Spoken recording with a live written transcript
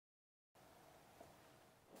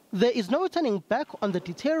There is no turning back on the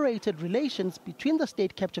deteriorated relations between the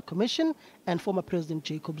State Capture Commission and former President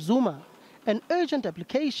Jacob Zuma. An urgent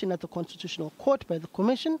application at the Constitutional Court by the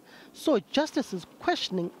Commission saw justices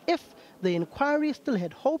questioning if the inquiry still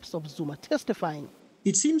had hopes of Zuma testifying.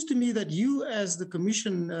 It seems to me that you, as the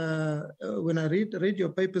Commission, when I read your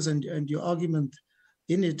papers and your argument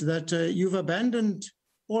in it, that you've abandoned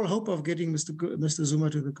all hope of getting Mr. Zuma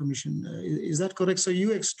to the Commission. Is that correct? So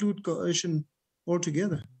you exclude coercion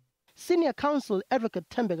altogether? Senior Counsel Adv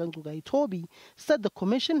Tembeka Ngcukaitobi said the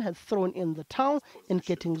Commission had thrown in the towel in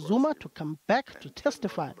getting Zuma to come back to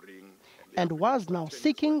testify and was now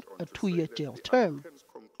seeking a 2-year jail term.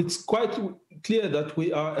 It's quite clear that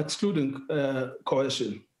we are excluding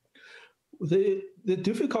coercion. The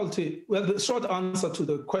difficulty, well, the short answer to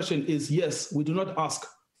the question is yes, we do not ask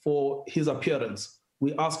for his appearance.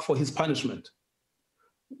 We ask for his punishment.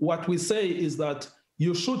 What we say is that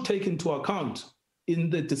you should take into account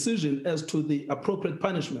in the decision as to the appropriate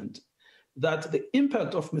punishment that the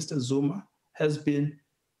impact of Mr. Zuma has been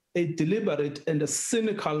a deliberate and a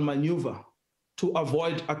cynical maneuver to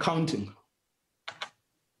avoid accounting.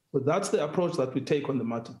 So that's the approach that we take on the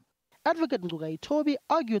matter. Advocate Ngcukaitobi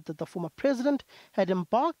argued that the former president had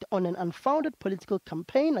embarked on an unfounded political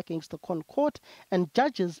campaign against the Concourt and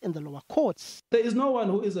judges in the lower courts. There is no one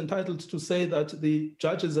who is entitled to say that the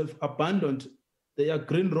judges have abandoned their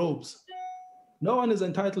green robes. No one is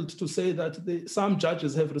entitled to say that some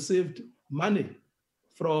judges have received money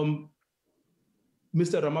from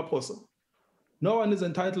Mr. Ramaphosa. No one is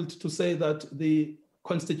entitled to say that the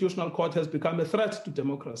Constitutional Court has become a threat to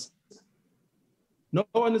democracy. No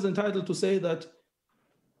one is entitled to say that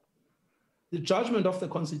the judgment of the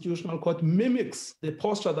Constitutional Court mimics the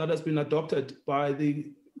posture that has been adopted by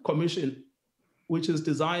the Commission, which is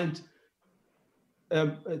designed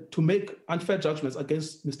to make unfair judgments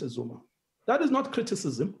against Mr. Zuma. That is not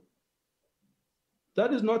criticism.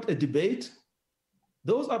 That is not a debate.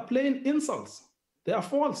 Those are plain insults. They are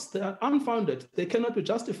false. They are unfounded. They cannot be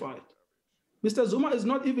justified. Mr. Zuma is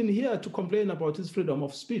not even here to complain about his freedom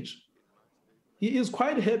of speech. He is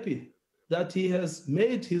quite happy that he has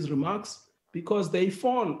made his remarks because they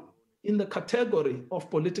fall in the category of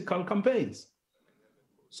political campaigns.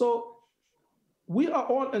 So we are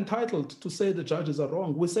all entitled to say the judges are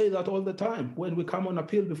wrong. We say that all the time when we come on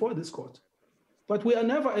appeal before this court. But we are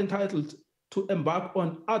never entitled to embark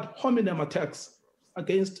on ad hominem attacks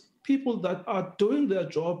against people that are doing their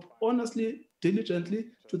job honestly, diligently,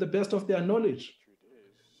 to the best of their knowledge.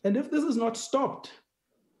 And if this is not stopped,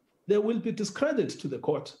 there will be discredit to the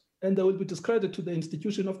court and there will be discredit to the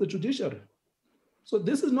institution of the judiciary. So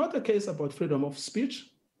this is not a case about freedom of speech.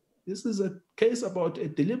 This is a case about a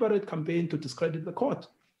deliberate campaign to discredit the court.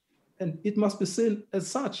 And it must be seen as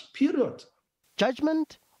such, period.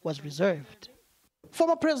 Judgment was reserved.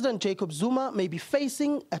 Former President Jacob Zuma may be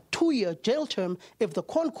facing a 2-year jail term if the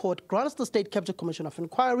Concourt grants the State Capture Commission of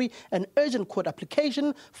Inquiry an urgent court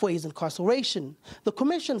application for his incarceration. The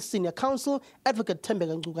Commission's senior counsel, Adv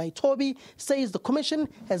Tembeka Ngcukaitobi, says the Commission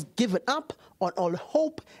has given up on all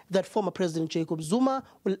hope that former President Jacob Zuma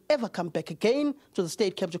will ever come back again to the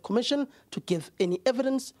State Capture Commission to give any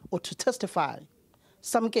evidence or to testify.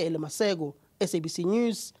 Samkele Masego, SABC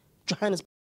News, Johannesburg.